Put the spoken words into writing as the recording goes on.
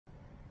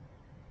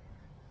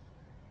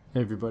Hey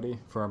everybody,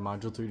 for our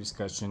Module 3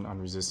 discussion on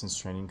resistance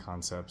training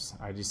concepts,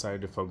 I decided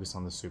to focus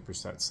on the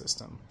SuperSet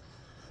system.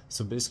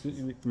 So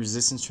basically,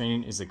 resistance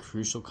training is a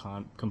crucial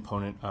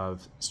component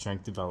of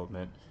strength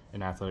development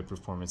and athletic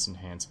performance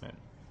enhancement.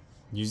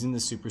 Using the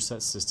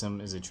SuperSet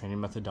system is a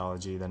training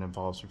methodology that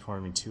involves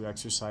performing 2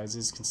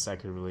 exercises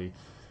consecutively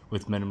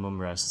with minimum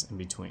rests in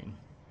between.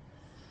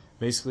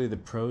 Basically, the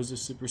pros of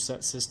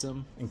SuperSet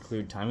system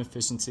include time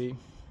efficiency,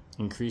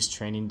 increased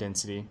training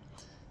density,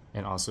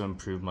 and also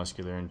improve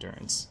muscular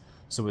endurance.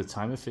 So with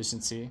time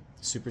efficiency,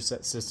 the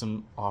SuperSet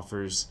system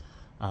offers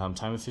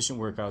time-efficient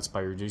workouts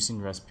by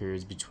reducing rest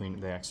periods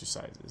between the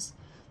exercises.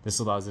 This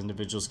allows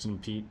individuals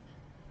to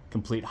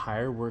complete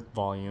higher work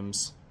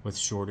volumes with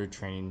shorter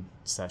training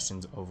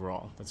sessions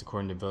overall. That's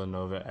according to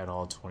Villanova et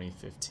al.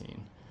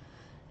 2015.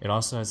 It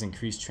also has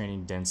increased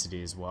training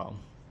density as well.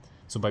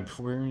 So by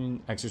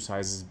performing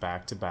exercises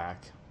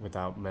back-to-back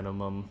without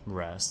minimum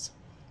rest,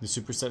 the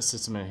SuperSet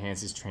system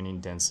enhances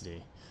training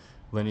density,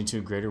 leading to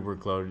a greater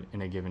workload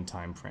in a given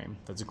time frame.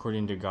 That's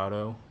according to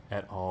Gatto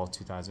et al.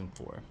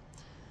 2004.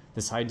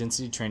 This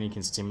high-density training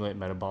can stimulate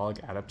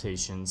metabolic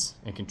adaptations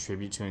and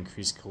contribute to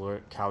increased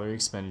calorie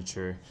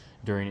expenditure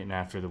during and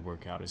after the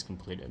workout is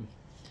completed.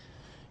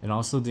 And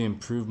also the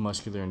improved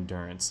muscular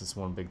endurance. That's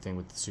one big thing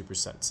with the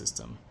SuperSet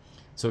system.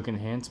 So it can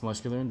enhance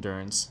muscular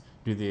endurance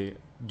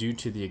due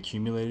to the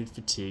accumulated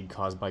fatigue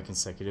caused by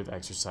consecutive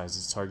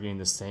exercises targeting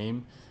the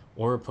same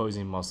or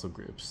opposing muscle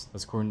groups.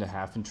 That's according to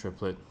Half and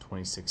Triplet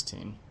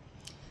 2016.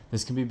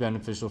 This can be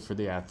beneficial for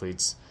the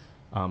athletes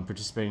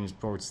participating in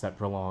sports that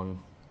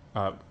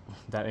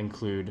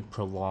include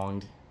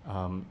prolonged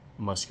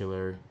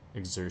muscular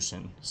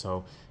exertion.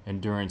 So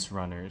endurance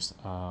runners,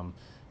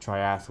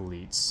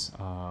 triathletes,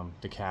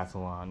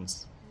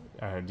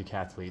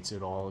 decathletes,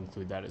 it all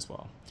include that as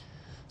well.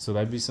 So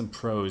that'd be some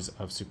pros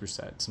of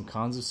SuperSet. Some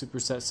cons of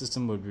SuperSet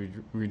system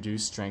would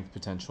reduce strength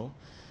potential.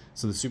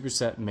 So the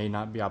SuperSet may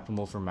not be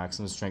optimal for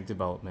maximum strength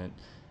development,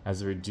 as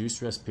the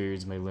reduced rest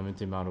periods may limit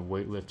the amount of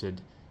weight lifted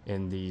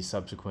in the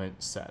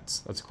subsequent sets.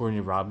 That's according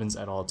to Robbins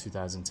et al.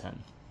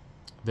 2010.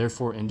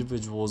 Therefore,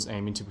 individuals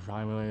aiming to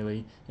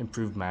primarily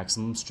improve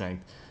maximum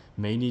strength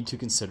may need to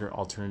consider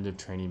alternative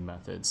training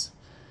methods.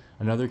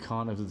 Another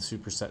con of the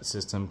SuperSet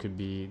system could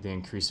be the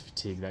increased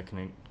fatigue that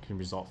can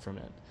result from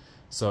it.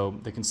 So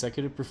the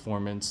consecutive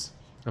performance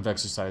of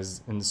exercises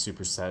in the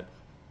SuperSet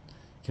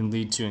can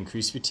lead to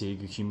increased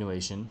fatigue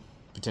accumulation,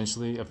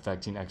 potentially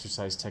affecting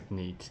exercise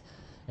technique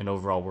and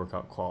overall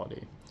workout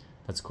quality.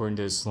 That's according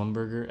to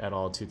Schlumberger et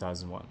al.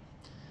 2001.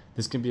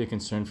 This can be a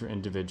concern for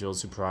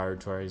individuals who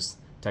prioritize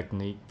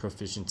technique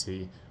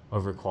proficiency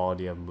over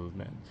quality of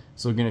movement.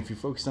 So again, if you're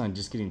focused on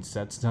just getting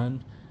sets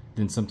done,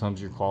 then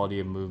sometimes your quality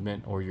of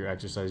movement or your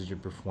exercises you're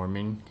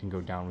performing can go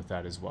down with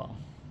that as well.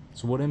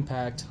 So what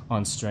impact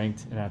on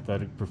strength and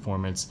athletic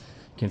performance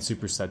can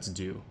SuperSets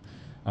do?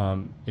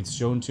 It's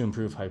shown to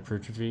improve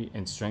hypertrophy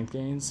and strength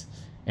gains,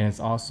 and it's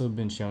also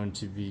been shown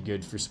to be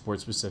good for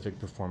sport-specific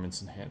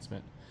performance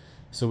enhancement.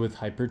 So with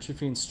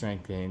hypertrophy and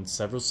strength gains,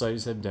 several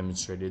studies have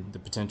demonstrated the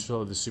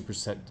potential of the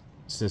SuperSet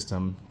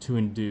system to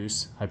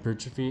induce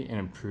hypertrophy and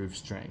improve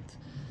strength.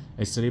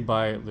 A study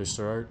by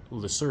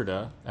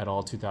Lacerda et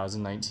al.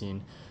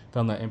 2019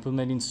 found that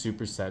implementing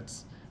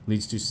SuperSets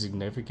leads to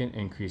significant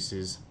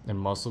increases in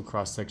muscle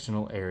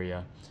cross-sectional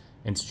area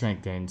and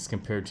strength gains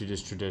compared to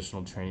just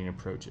traditional training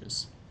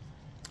approaches.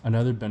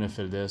 Another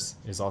benefit of this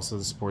is also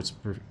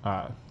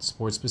the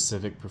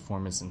sport-specific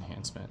performance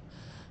enhancement.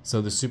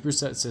 So the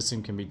SuperSet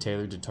system can be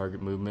tailored to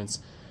target movements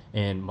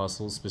and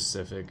muscles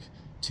specific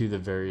to the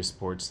various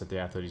sports that the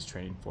athlete is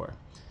training for.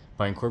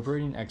 By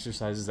incorporating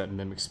exercises that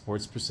mimic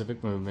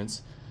sport-specific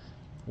movements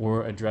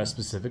or address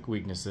specific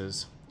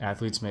weaknesses,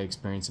 athletes may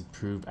experience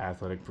improved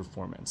athletic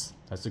performance.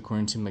 That's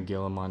according to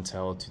McGill and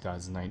Montel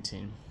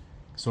 2019.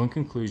 So in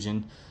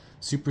conclusion,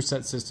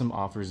 SuperSet system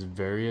offers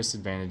various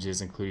advantages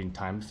including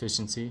time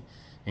efficiency,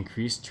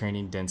 increased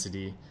training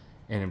density,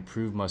 and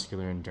improved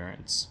muscular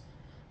endurance.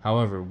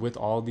 However, with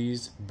all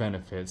these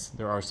benefits,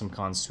 there are some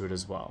cons to it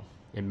as well.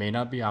 It may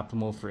not be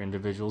optimal for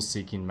individuals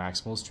seeking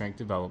maximal strength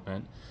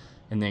development,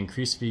 and the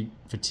increased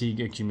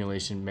fatigue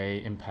accumulation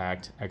may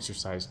impact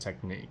exercise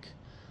technique.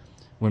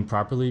 When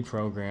properly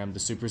programmed, the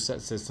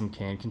SuperSet system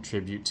can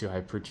contribute to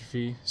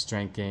hypertrophy,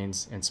 strength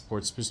gains, and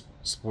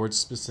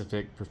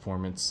sports-specific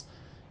performance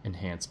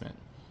enhancement.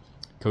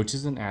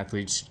 Coaches and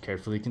athletes should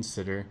carefully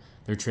consider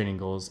their training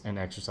goals and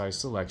exercise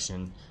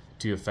selection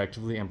to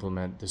effectively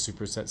implement the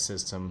SuperSet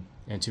system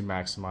and to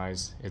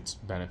maximize its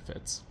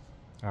benefits.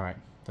 All right,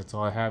 that's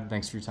all I have.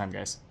 Thanks for your time,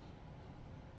 guys.